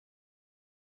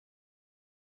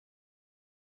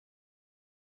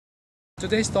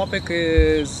Today's topic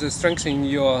is strengthening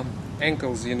your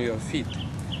ankles in your feet.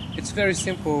 It's very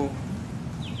simple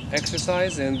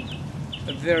exercise and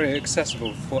very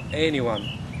accessible for anyone.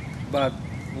 But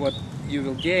what you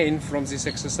will gain from this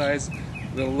exercise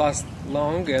will last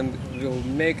long and will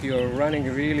make your running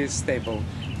really stable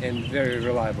and very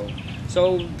reliable.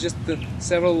 So just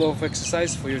several of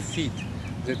exercises for your feet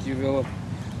that you will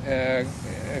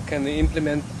can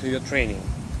implement to your training.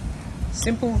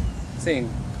 Simple thing.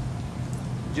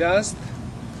 Just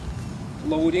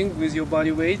loading with your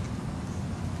body weight,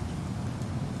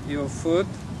 your foot,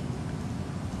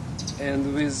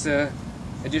 and with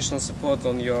additional support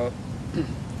on your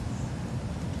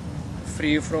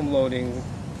free from loading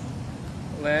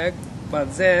leg,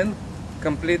 but then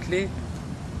completely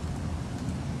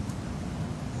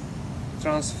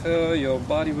transfer your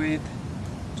body weight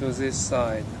to this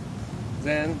side.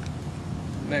 Then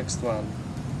next one.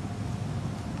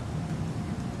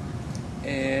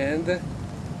 And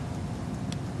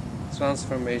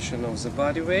transformation of the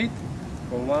body weight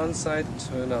from one side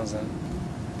to another,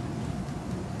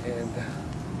 and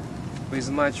with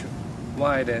much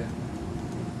wider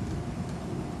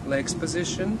legs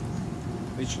position,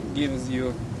 which gives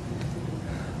you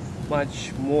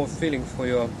much more feeling for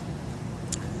your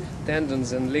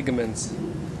tendons and ligaments,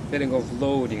 feeling of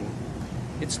loading.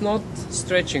 It's not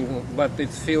stretching, but it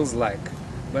feels like,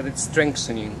 but it's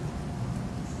strengthening.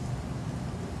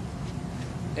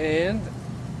 And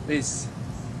this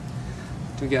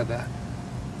together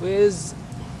with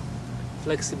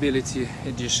flexibility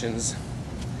additions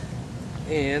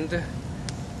and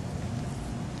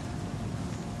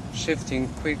shifting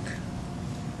quick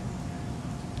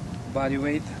body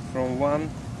weight from one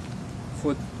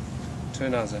foot to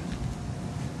another,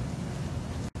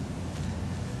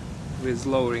 with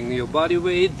lowering your body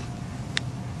weight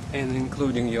and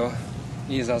including your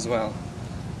knees as well.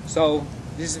 So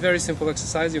this is a very simple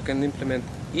exercise you can implement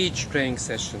each training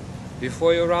session,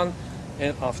 before you run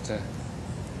and after.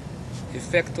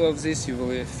 Effect of this you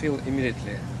will feel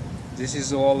immediately. This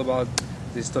is all about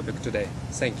this topic today.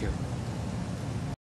 Thank you.